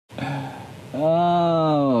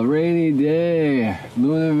Oh, rainy day.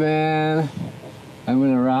 Luna Van. I'm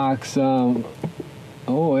gonna rock some.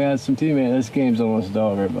 Oh, we had some teammates. This game's almost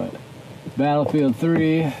over, but Battlefield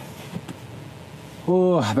 3.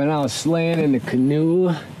 Oh, I've been out slaying in the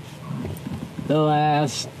canoe the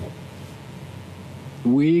last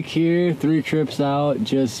week here. 3 trips out,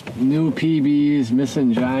 just new PBs,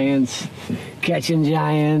 missing giants, catching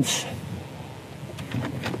giants.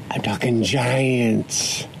 I'm talking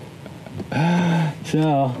giants.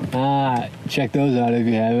 So, check those out if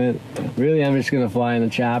you haven't. Really, I'm just gonna fly in the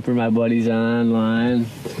chopper my buddy's online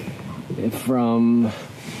from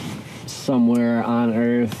somewhere on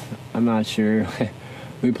Earth. I'm not sure.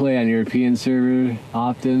 We play on European server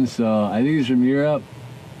often, so I think he's from Europe.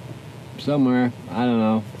 Somewhere, I don't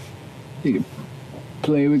know. You can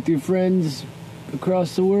play with your friends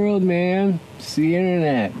across the world, man. It's the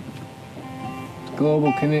internet.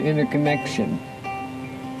 Global interconnection.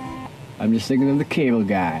 I'm just thinking of The Cable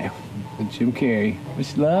Guy with Jim Carrey.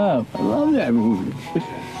 Which love. I love that movie.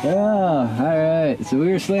 Oh, alright. So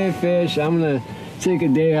we were slaying fish. I'm gonna take a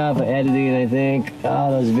day off of editing, I think.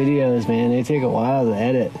 Oh, those videos, man, they take a while to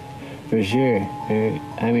edit. For sure.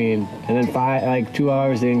 I mean, and then 2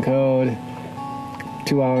 hours to encode,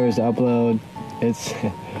 2 hours to upload.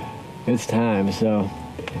 It's time, so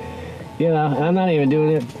you know, I'm not even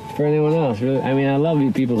doing it for anyone else, really. I mean, I love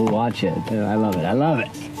you people who watch it. I love it. I love it.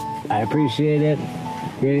 I appreciate it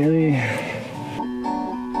greatly.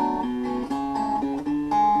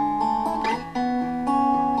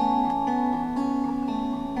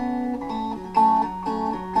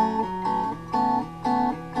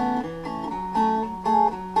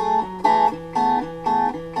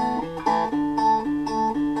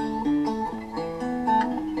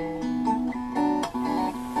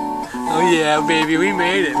 Oh yeah, baby, we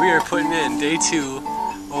made it. We are putting in day 2,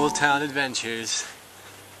 Old Town Adventures.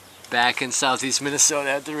 Back in southeast Minnesota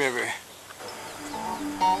at the river.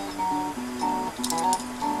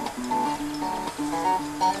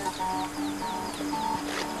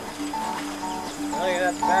 Look at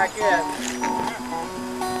that back end.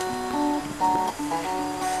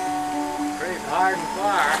 Pretty hard and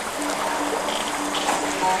far.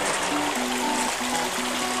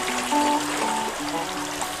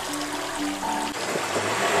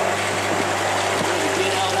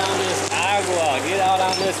 Get out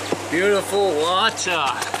on this beautiful water.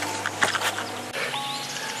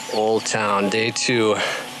 Old Town, day 2.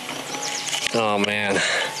 Oh man,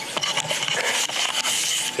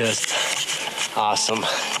 just awesome.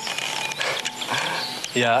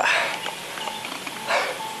 Yeah,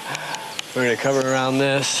 we're gonna cover around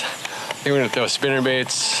this. I think we're gonna throw spinner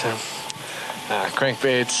baits,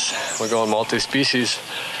 crankbaits. We're going multi-species,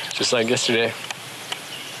 just like yesterday.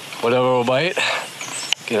 Whatever will bite.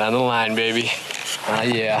 Get on the line, baby.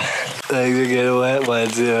 Yeah. Things are getting wet one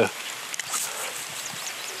too.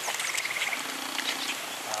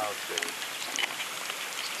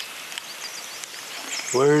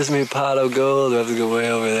 Where's my pot of gold? I have to go way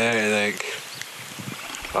over there, I think.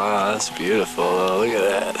 Wow, that's beautiful though. Look at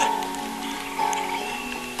that.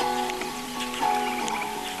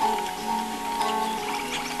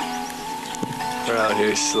 We're out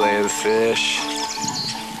here slaying fish.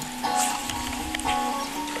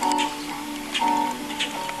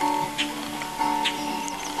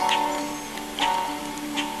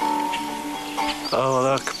 Oh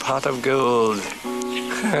look, pot of gold.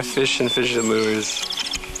 Fish and fishing lures.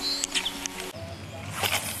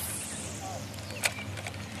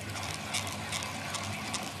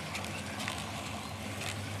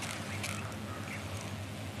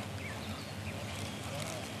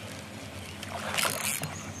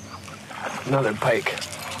 Another pike.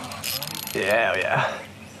 Yeah, yeah.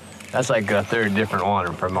 That's like a 3rd different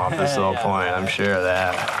one from off this little point, I'm sure of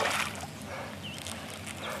that.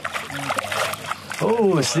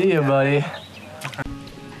 Oh, see you, buddy.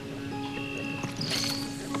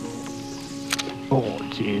 Oh,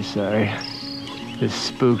 geez, sorry. Just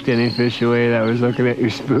spooked any fish away that was looking at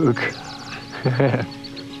your spook.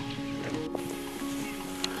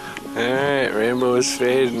 Alright, rainbow is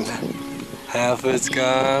fading. Half of it's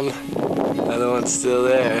gone. The other one's still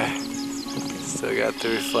there. Still got the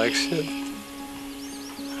reflection.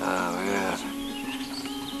 Oh, man.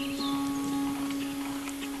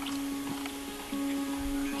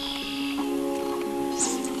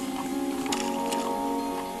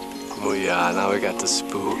 Oh yeah, now we got the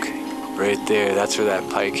spook. Right there, that's where that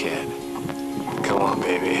pike hit. Come on,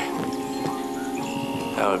 baby.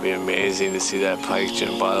 That would be amazing to see that pike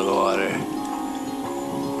jump out of the water.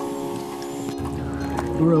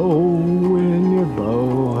 Row in your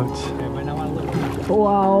boat.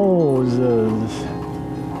 Wowzers.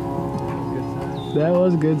 That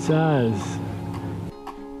was good size.